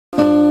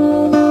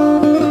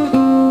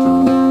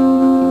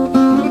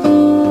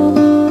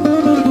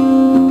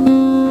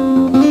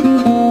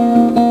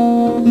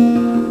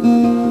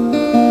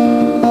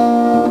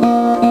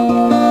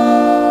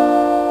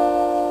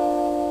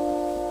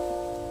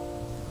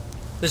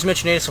This is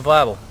Mitch Native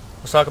Survival.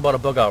 Let's talk about a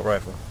bug out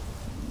rifle.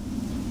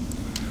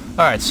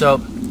 Alright, so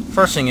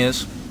first thing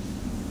is,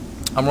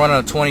 I'm running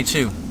a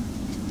 22.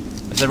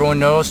 As everyone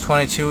knows,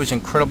 22 is an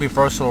incredibly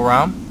versatile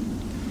round.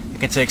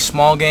 It can take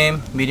small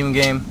game, medium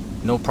game,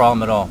 no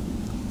problem at all.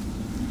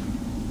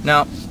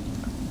 Now,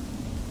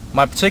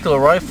 my particular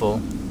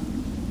rifle,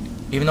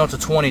 even though it's a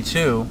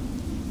 22,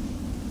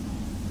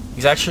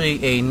 is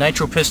actually a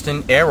nitro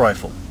piston air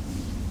rifle.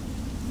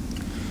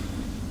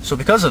 So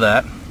because of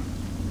that,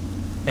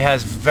 it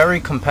has very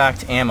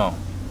compact ammo.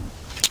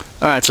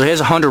 Alright, so here's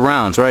 100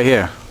 rounds right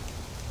here.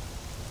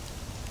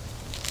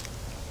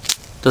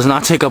 Does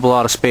not take up a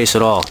lot of space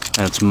at all,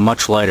 and it's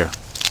much lighter.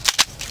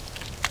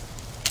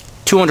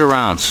 200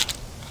 rounds.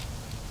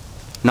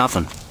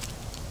 Nothing.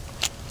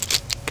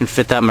 Can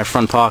fit that in my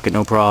front pocket,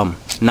 no problem.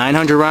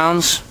 900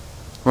 rounds,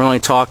 we're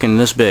only talking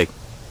this big.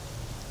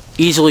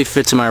 Easily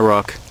fits in my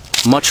ruck,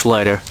 much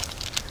lighter.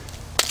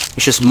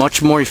 It's just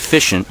much more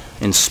efficient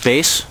in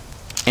space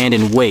and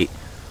in weight.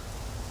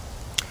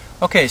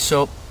 Okay,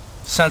 so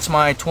since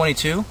my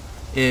 22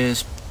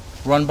 is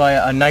run by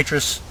a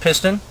nitrous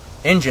piston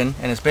engine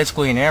and it's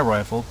basically an air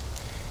rifle,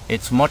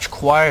 it's much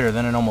quieter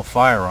than a normal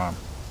firearm.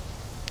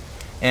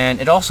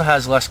 And it also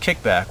has less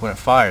kickback when it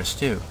fires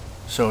too,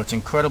 so it's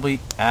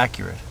incredibly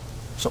accurate.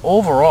 So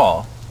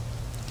overall,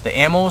 the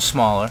ammo is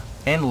smaller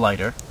and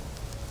lighter,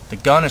 the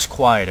gun is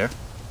quieter,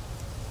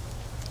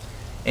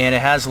 and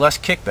it has less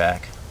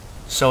kickback,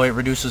 so it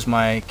reduces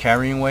my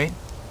carrying weight.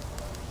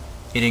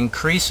 It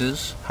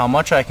increases how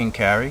much I can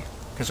carry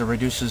because it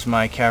reduces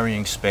my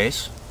carrying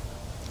space,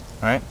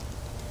 right?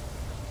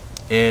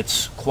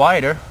 It's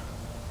quieter,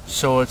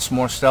 so it's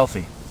more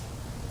stealthy.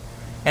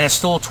 And it's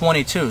still a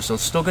 22, so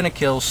it's still going to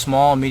kill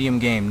small, medium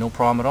game, no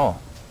problem at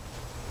all.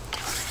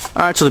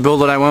 Alright, so the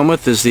build that I went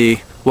with is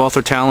the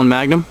Walther Talon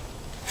Magnum.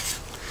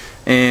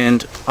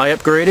 And I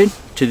upgraded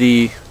to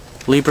the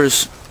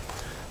Leapers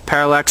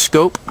Parallax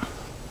scope.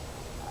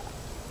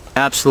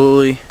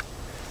 Absolutely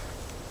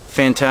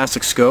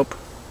fantastic scope.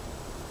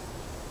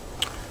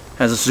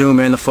 Has a zoom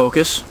and the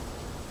focus.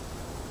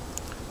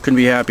 Couldn't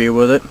be happier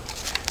with it.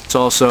 It's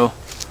also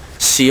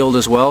sealed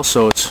as well,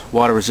 so it's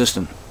water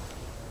resistant.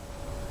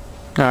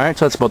 Alright,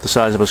 so that's about the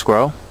size of a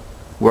squirrel.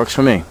 Works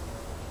for me.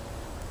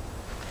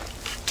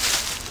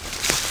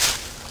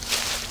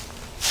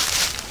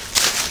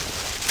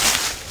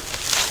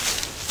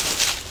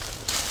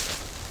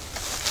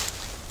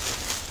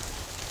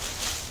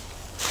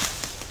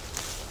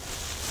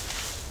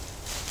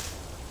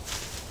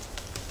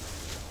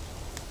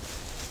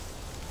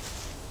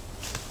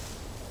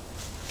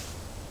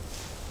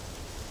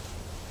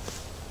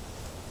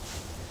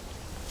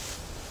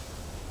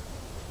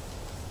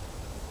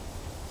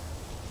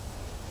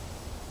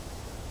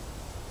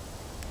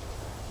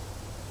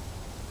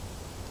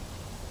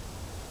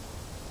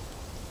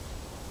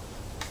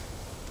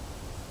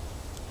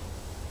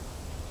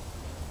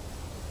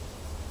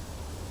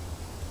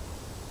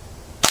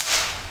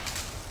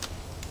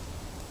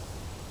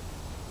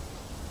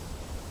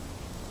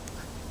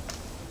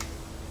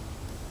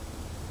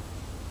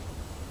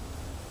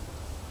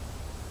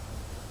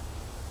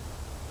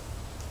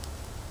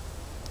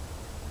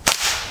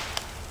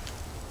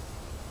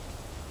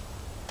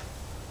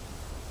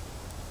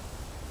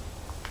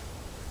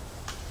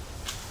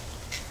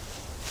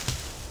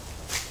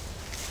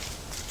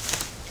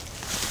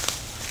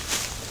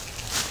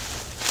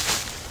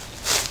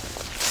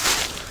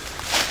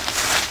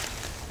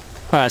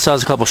 Alright, so that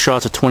was a couple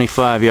shots at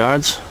 25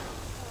 yards.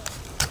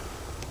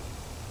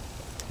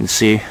 You can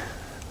see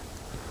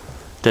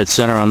dead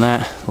center on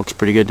that. Looks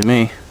pretty good to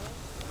me.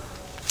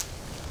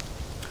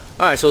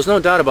 Alright, so there's no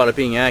doubt about it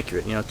being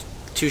accurate. You know,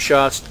 2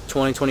 shots,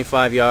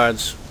 20-25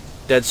 yards,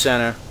 dead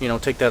center. You know,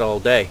 take that all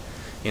day.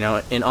 You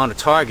know, and on a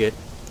target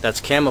that's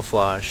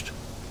camouflaged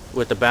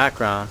with the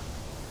background,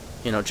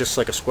 you know, just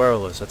like a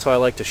squirrel is. That's how I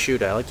like to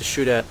shoot at. I like to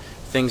shoot at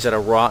things that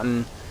are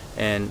rotten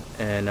and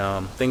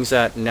things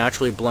that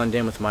naturally blend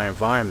in with my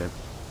environment,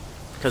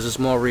 because it's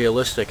more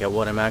realistic at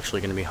what I'm actually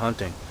going to be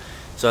hunting.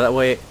 So that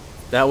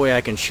way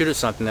I can shoot at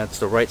something that's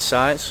the right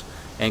size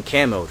and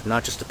camoed,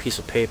 not just a piece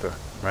of paper,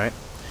 right?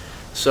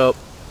 So,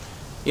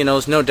 you know,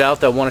 there's no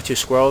doubt that 1 or 2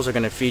 squirrels are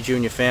going to feed you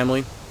and your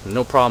family,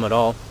 no problem at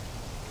all.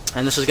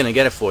 And this is going to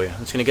get it for you.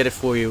 It's going to get it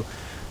for you,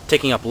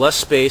 taking up less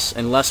space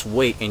and less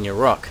weight in your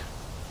ruck.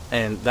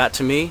 And that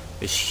to me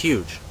is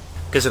huge,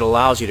 because it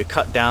allows you to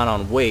cut down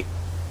on weight.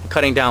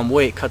 Cutting down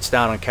weight cuts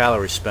down on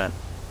calories spent,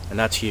 and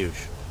that's huge.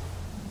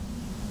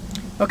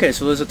 Okay,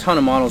 so there's a ton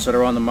of models that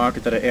are on the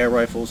market that are air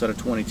rifles that are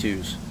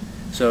 22s.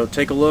 So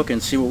take a look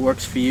and see what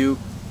works for you,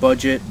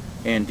 budget,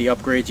 and the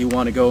upgrades you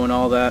want to go and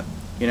all that.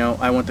 You know,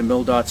 I went to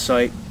Mil.dot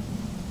site.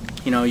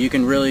 You know, you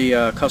can really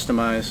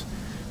customize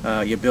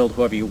your build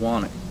however you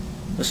want it.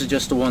 This is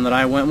just the one that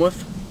I went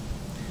with.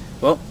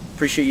 Well,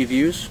 appreciate your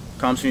views,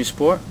 comments, and your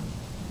support.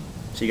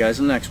 See you guys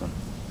in the next one.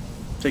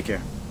 Take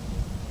care.